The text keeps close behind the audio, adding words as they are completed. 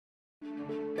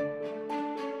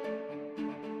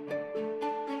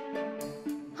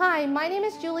Hi, my name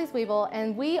is Julie Zwiebel,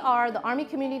 and we are the Army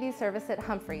Community Service at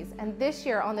Humphreys. And this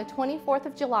year, on the 24th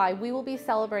of July, we will be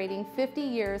celebrating 50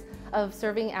 years of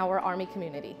serving our Army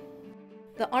community.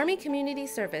 The Army Community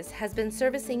Service has been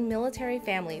servicing military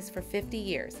families for 50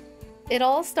 years. It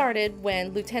all started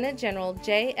when Lieutenant General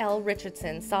J.L.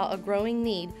 Richardson saw a growing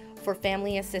need for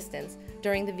family assistance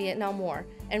during the Vietnam War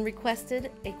and requested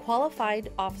a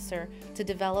qualified officer to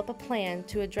develop a plan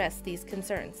to address these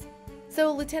concerns.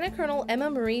 So Lieutenant Colonel Emma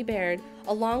Marie Baird,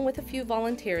 along with a few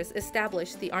volunteers,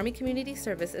 established the Army Community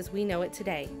Service as we know it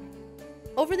today.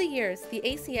 Over the years, the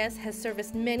ACS has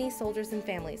serviced many soldiers and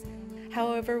families.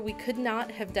 However, we could not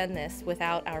have done this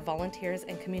without our volunteers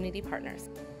and community partners.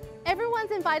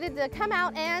 Everyone's invited to come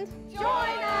out and join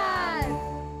us!